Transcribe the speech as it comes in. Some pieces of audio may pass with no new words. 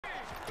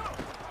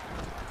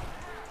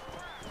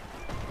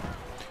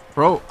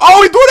Bro.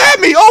 Oh, he threw it at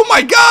me. Oh,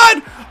 my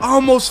God. I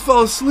almost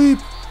fell asleep.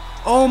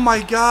 Oh,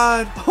 my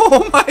God.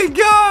 Oh, my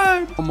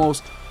God.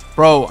 Almost.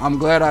 Bro, I'm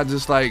glad I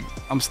just, like,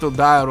 I'm still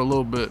dialed a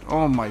little bit.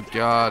 Oh, my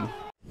God.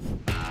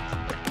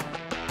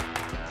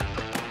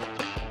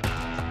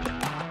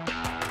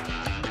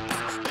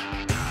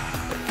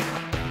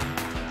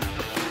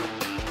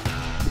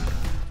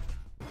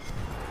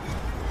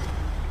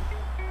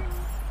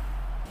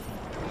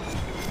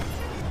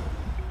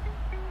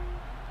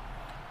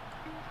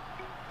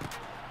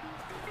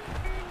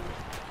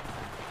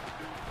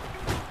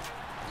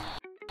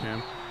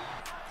 Cam.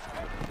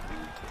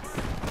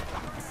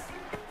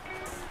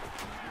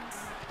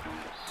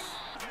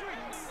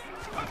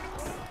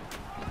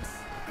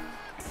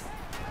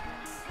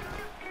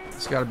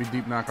 It's got to be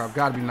deep knockout.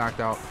 Got to be knocked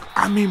out.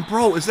 I mean,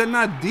 bro, is that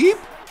not deep?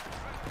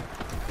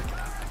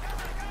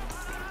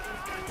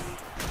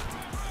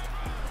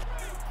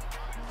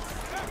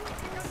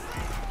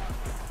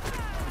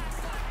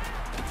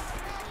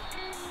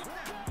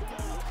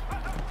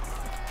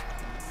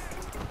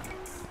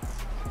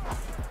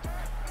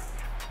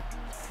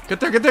 Get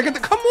there, get there, get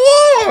there. Come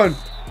on!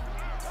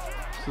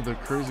 This is the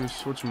craziest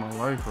switch in my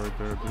life right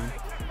there, dude.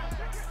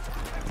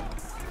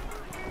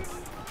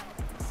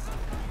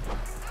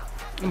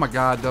 Oh my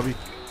God, W.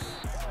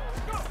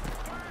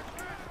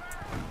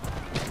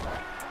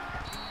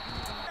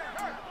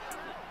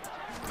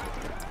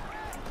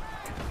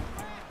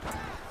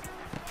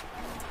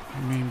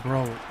 I mean,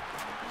 bro.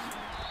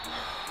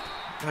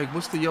 Like,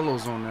 what's the yellow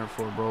zone there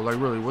for, bro? Like,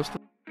 really, what's the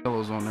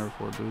yellow zone there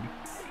for, dude?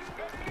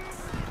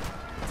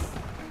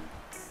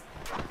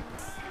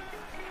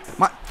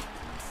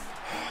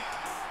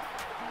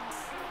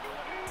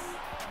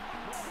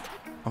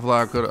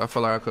 I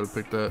feel like I could have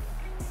picked that.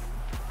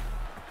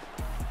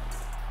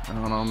 I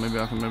don't know, maybe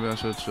I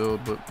should have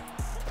chilled, but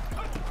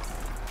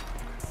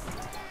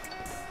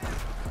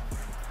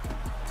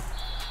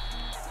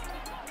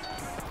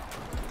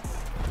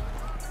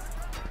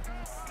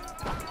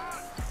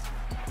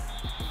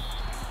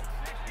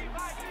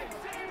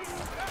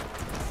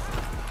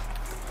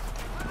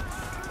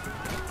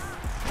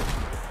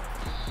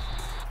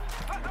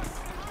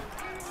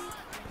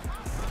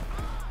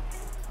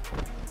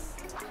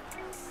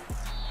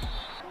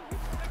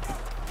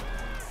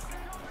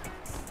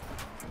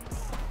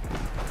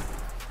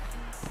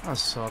I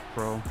suck,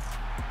 bro.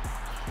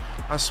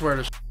 I swear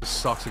this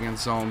sucks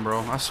against zone, bro.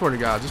 I swear to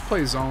God, just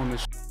play zone.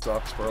 This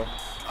sucks, bro.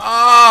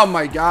 Oh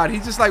my God, he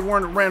just like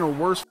ran the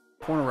worst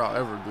corner route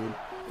ever, dude.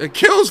 It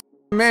kills,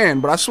 man.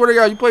 But I swear to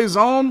God, you play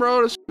zone,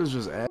 bro. This is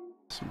just ass,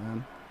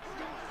 man.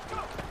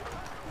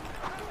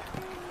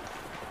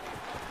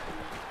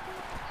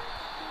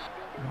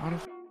 How the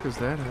f is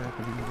that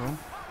happening, bro?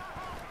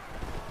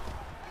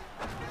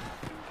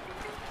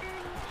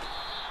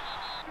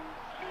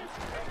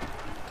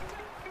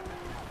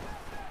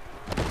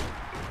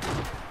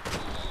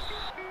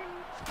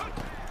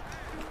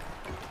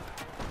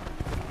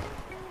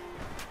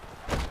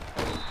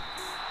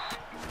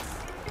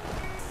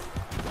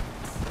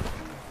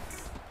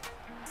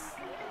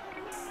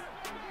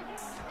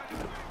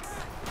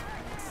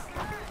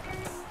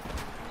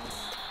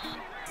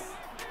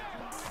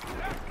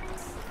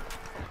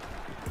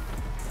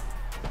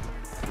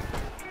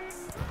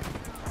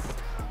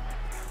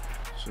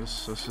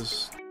 This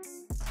is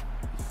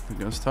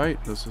against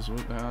tight. This is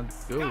what I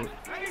deal with.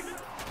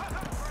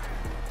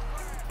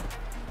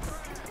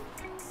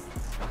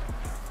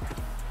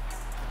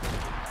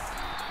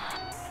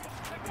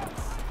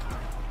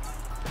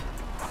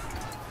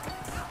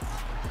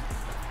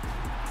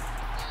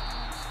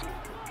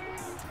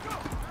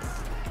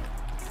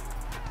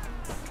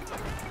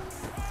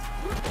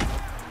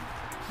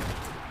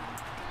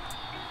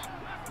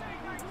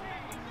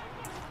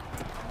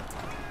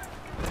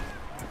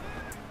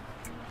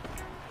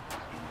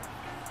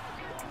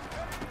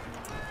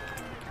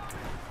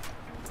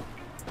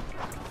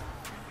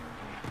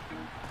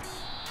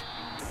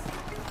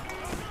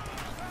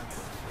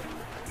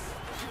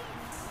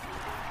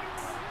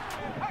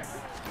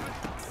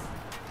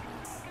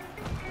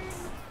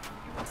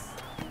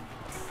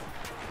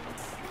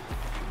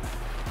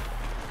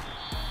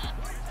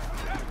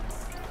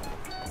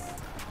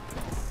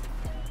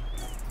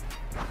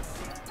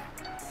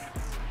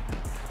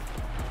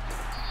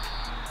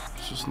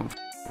 Just no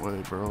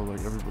way, bro.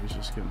 Like, everybody's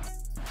just getting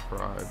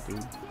fried, dude.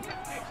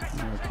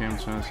 Yeah, Cam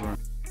Chancellor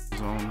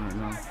zone right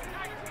now.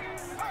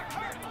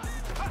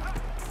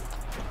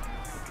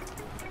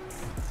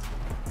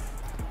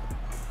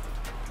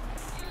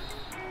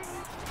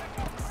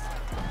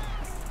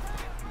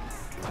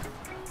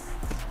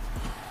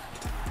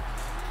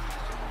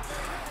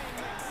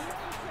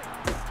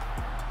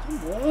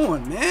 Come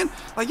on, man.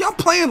 Like, y'all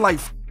playing like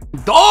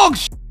dog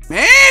shit,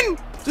 man.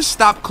 Just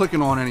stop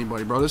clicking on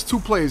anybody, bro. There's 2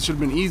 plays. Should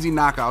have been easy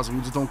knockouts, and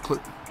we just don't click.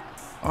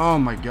 Oh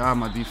my God,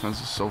 my defense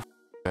is so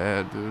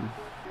bad, dude.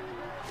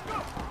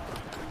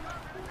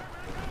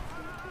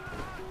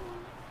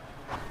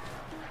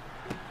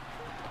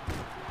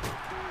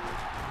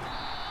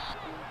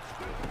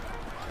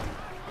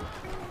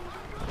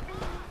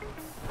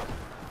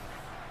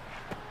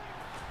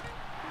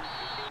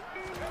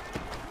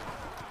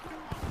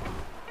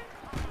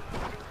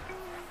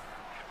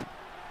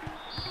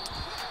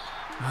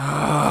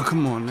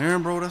 come on there,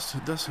 bro. That's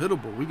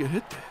hittable. We can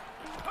hit that.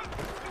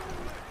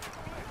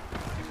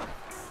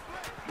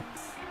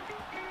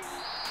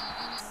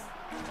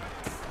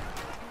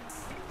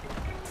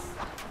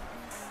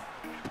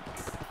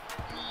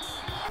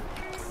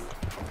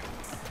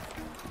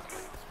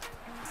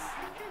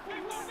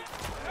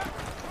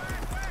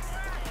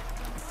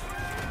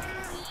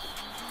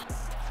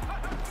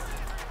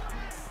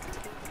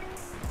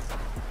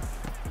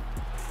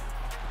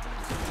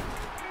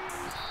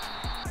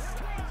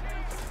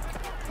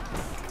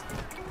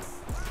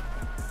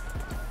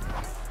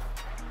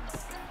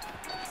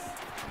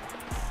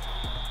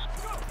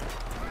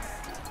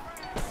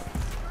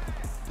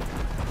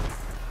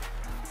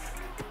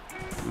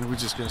 We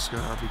just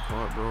gotta be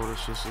caught, bro.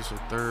 This is a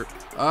third.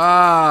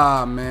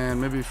 Ah, man.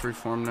 Maybe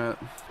freeform that.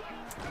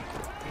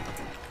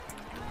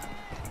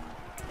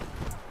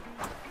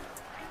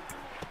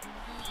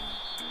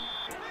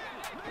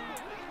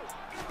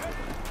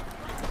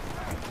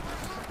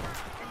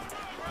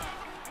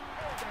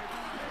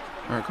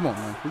 All right, come on,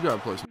 man. We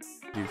gotta play some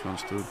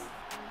defense, dude.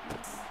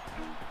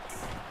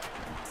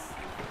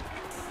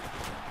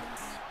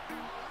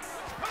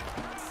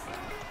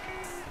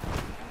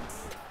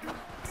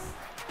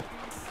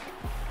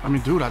 I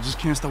mean, dude, I just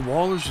can't. The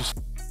wall is just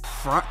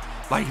front.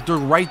 Like, they're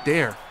right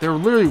there. They're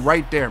literally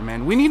right there,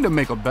 man. We need to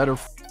make a better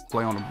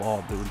play on the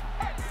ball, dude.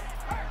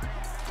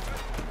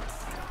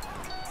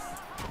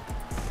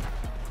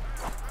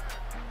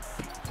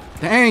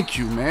 Thank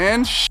you,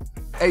 man.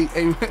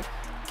 Hey,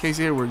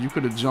 Casey Hayward, you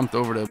could have jumped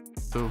over that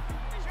too.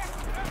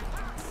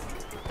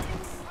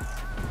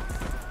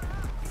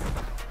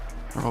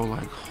 Bro,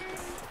 like.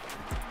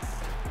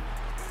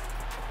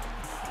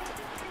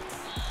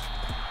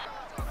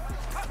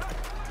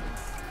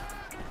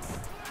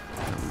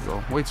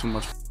 Way too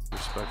much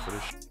respect for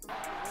this shit.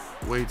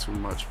 Way too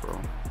much, bro.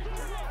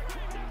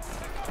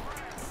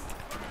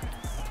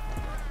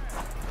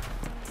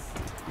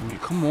 I mean,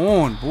 come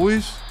on,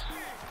 boys.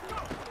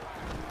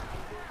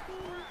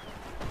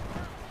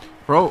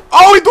 Bro.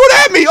 Oh, he threw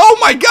it at me. Oh,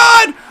 my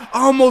God.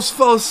 I almost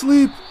fell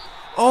asleep.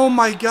 Oh,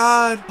 my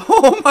God.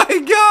 Oh, my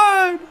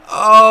God.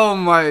 Oh,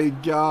 my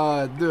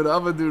God. Dude, the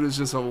other dude is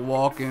just a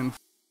walk-in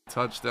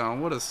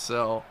touchdown. What a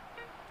sell.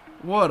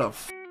 What a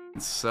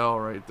sell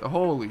right there.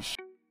 Holy shit.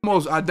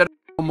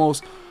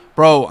 Almost,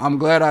 bro. I'm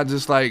glad I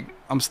just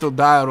I'm still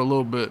dialed a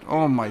little bit.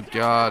 Oh my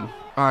God.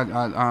 I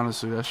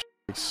honestly, that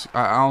shit,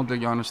 I don't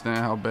think you understand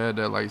how bad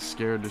that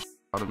scared the shit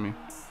out of me.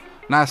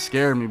 Not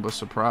scared me, but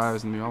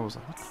surprised me. I was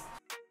like, what the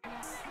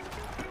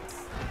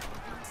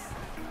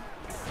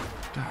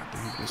God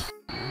damn this.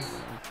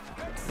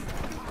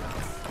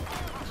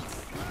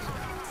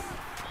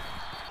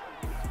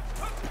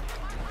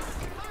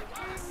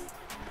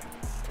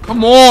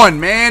 Come on,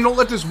 man. Don't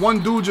let this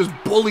one dude just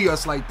bully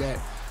us like that.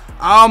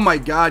 Oh my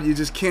God, you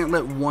just can't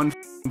let one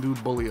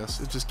dude bully us.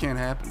 It just can't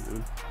happen,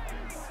 dude.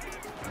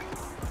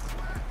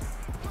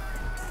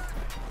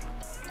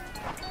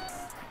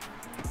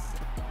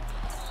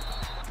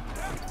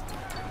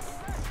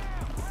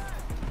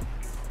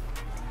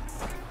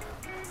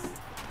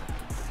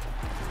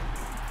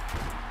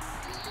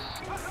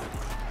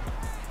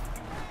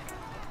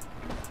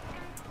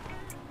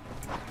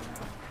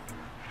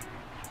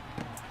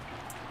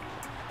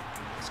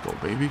 Let's go,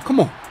 baby.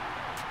 Come on.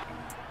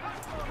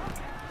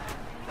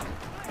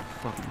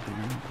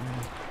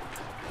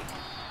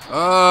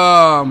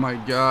 Oh my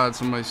God,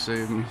 somebody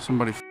save me.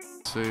 Somebody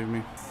save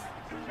me.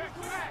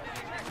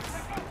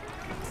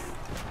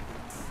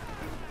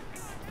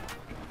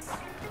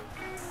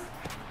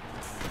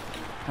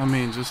 I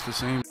mean, just the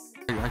same.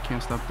 I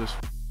can't stop this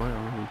play.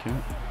 I really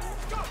can't.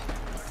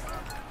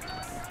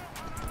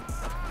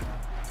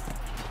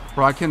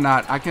 Bro, I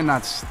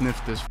cannot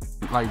sniff this.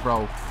 Like,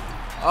 bro.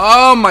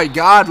 Oh my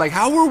God. Like,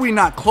 how are we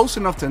not close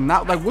enough to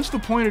not, like, what's the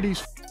point of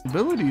these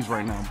abilities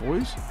right now,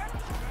 boys?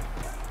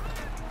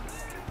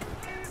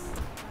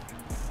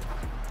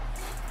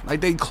 Like,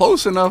 they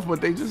close enough,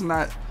 but they're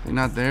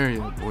not there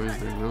yet, boys.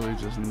 They're really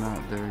just not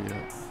there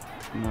yet.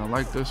 You know, I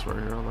like this right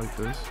here. I like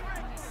this.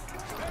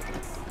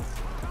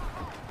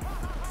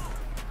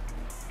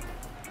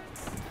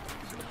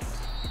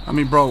 I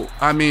mean, bro,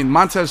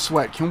 Montez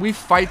Sweat, can we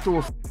fight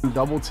through a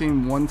double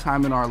team one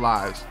time in our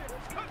lives?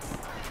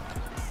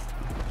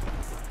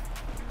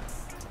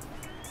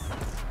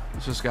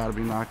 It's just got to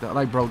be knocked out.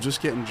 Like, bro,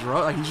 just getting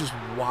drugged. Like, he's just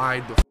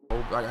wide the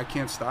open. Like, I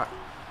can't stop.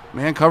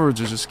 Man, coverage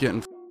is just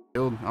getting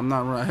killed. I'm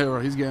not right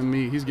here. He's getting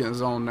me. He's getting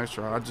zone next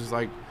route. I just,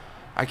 like,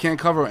 I can't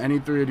cover any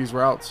three of these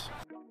routes.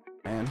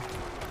 Man.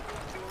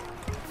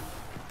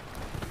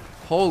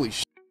 Holy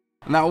shit.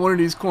 Not one of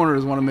these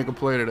corners want to make a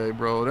play today,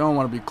 bro. They don't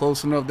want to be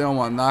close enough. They don't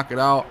want to knock it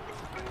out.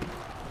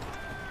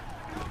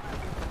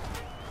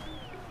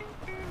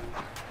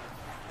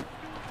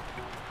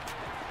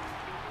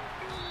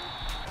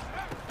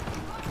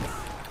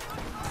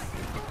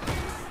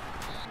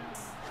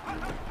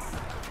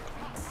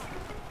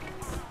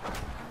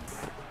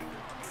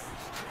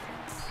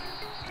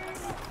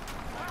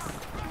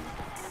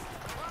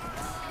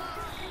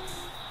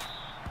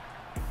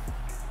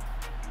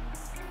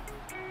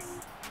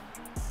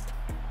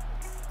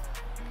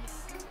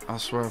 I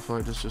swear I feel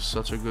like this is just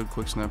such a good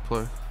quick snap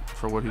play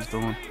for what he's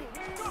doing.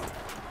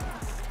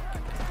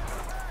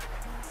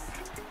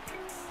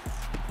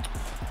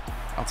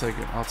 I'll take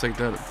it. I'll take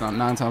that.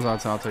 9 times out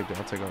of 10, I'll take that.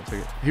 I'll take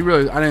it. He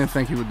really, I didn't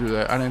think he would do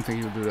that. I didn't think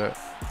he would do that.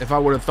 If I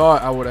would have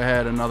thought, I would have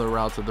had another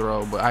route to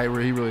throw, but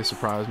he really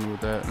surprised me with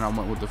that, and I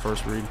went with the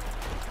first read.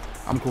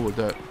 I'm cool with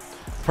that.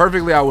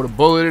 Perfectly, I would have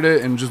bulleted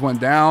it and just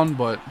went down,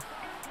 but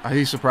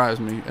he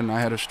surprised me, and I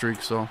had a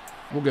streak, so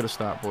we'll get a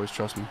stop, boys.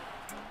 Trust me.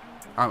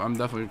 I'm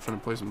definitely trying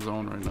to play some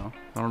zone right now.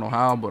 I don't know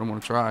how, but I'm going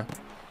to try.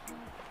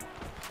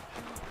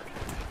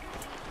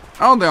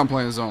 I don't think I'm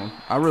playing zone.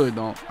 I really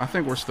don't. I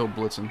think we're still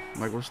blitzing.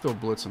 Like, we're still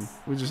blitzing.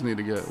 We just need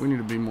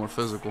to be more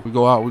physical. We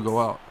go out, we go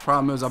out.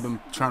 Problem is, I've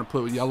been trying to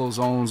put yellow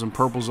zones and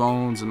purple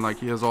zones, and like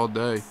he has all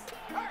day.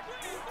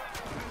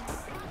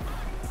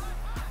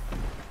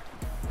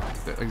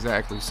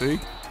 Exactly, see?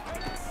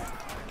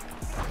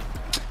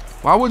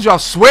 Why would y'all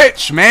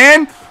switch,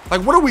 man?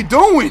 Like, what are we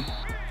doing?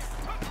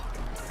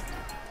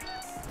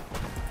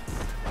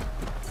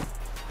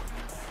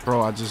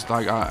 Bro, I just,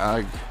 like,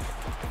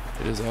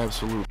 it is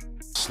absolute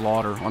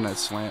slaughter on that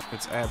slant.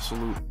 It's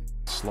absolute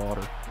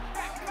slaughter.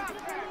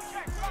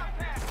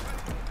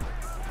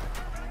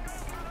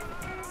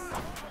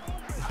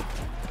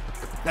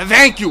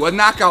 Thank you, a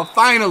knockout,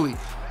 finally.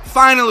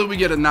 Finally we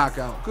get a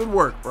knockout. Good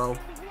work, bro.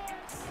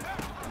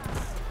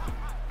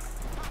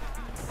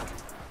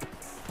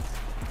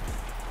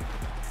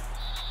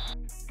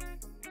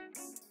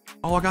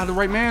 Oh, I got the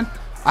right man.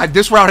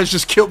 This route has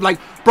just killed, like,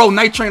 bro,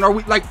 Night Train, are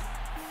we, like,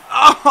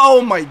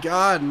 oh my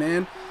god,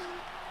 man.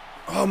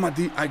 Oh my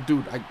dude, I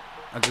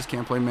just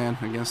can't play man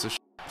against this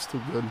shit. It's too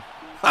good.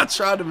 I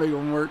tried to make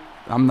him work.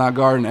 I'm not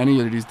guarding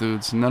any of these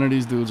dudes. None of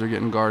these dudes are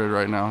getting guarded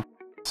right now.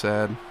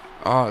 Sad.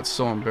 Oh, it's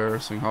so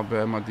embarrassing how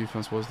bad my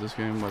defense was this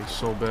game. Like,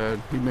 so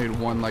bad. He made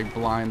one, like,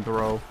 blind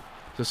throw.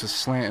 Just a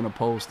slant in a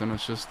post, and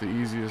it's just the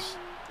easiest.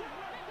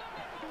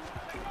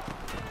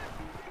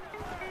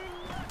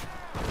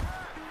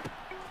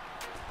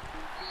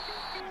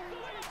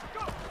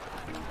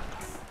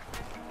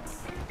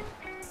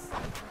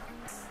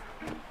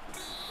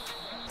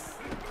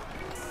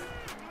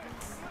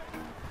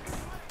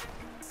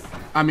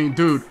 I mean,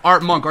 dude,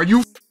 Art Monk, are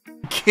you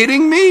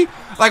kidding me?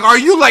 Like, are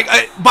you like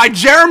by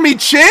Jeremy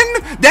Chin?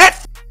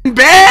 That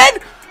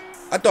bad?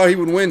 I thought he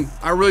would win.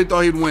 I really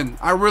thought he'd win.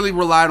 I really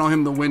relied on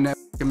him to win that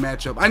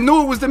matchup. I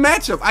knew it was the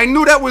matchup. I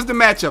knew that was the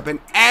matchup, and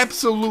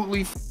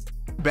absolutely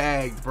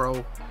bagged,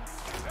 bro.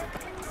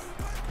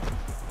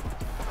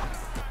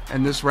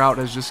 And this route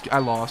has just, I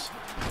lost.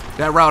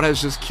 That route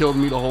has just killed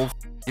me the whole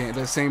game.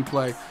 That same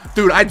play,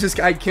 dude. I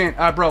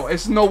can't, bro.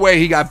 It's no way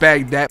he got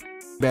bagged that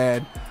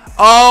bad.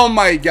 Oh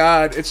my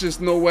god, it's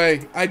just no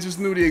way. I just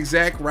knew the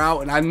exact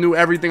route, and I knew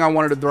everything I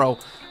wanted to throw.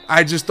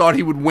 I just thought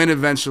he would win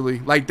eventually.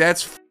 Like,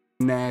 that's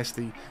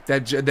nasty.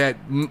 That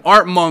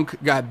Art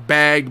Monk got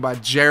bagged by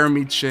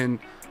Jeremy Chin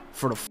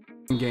for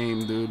the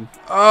game, dude.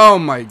 Oh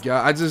my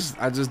god, I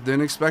just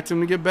didn't expect him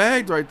to get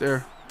bagged right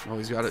there. Oh,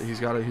 he's got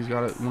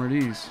it. One of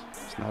these.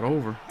 It's not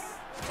over.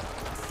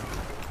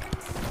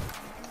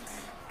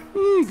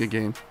 Good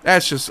game.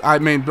 That's just, I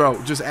mean,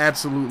 bro, just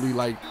absolutely,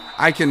 like,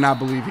 I cannot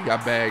believe he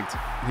got bagged.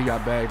 He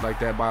got bagged like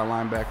that by a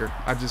linebacker.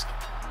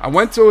 I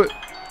went to it.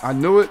 I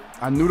knew it.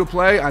 I knew the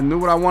play. I knew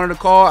what I wanted to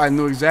call. I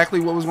knew exactly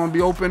what was going to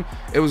be open.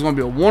 It was going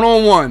to be a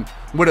one-on-one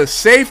with a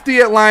safety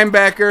at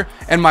linebacker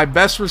and my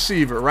best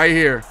receiver right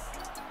here.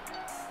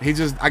 He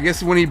just, I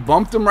guess when he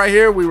bumped him right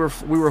here, we were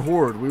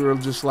horrid. We were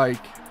just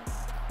like,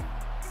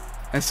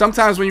 and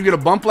sometimes when you get a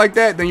bump like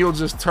that, then you'll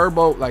just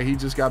turbo, like he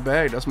just got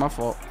bagged. That's my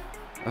fault.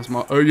 That's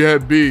my, oh yeah,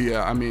 B.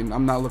 Yeah, I mean,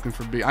 I'm not looking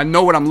for B. I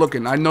know what I'm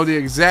looking. I know the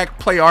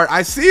exact play art.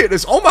 I see it.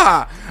 It's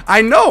Omaha.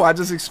 I know. I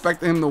just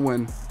expected him to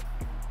win.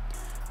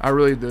 I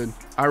really did.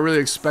 I really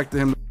expected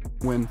him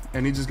to win.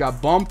 And he just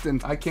got bumped,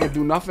 and I can't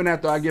do nothing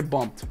after I get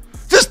bumped.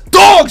 Just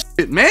dog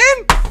shit, man.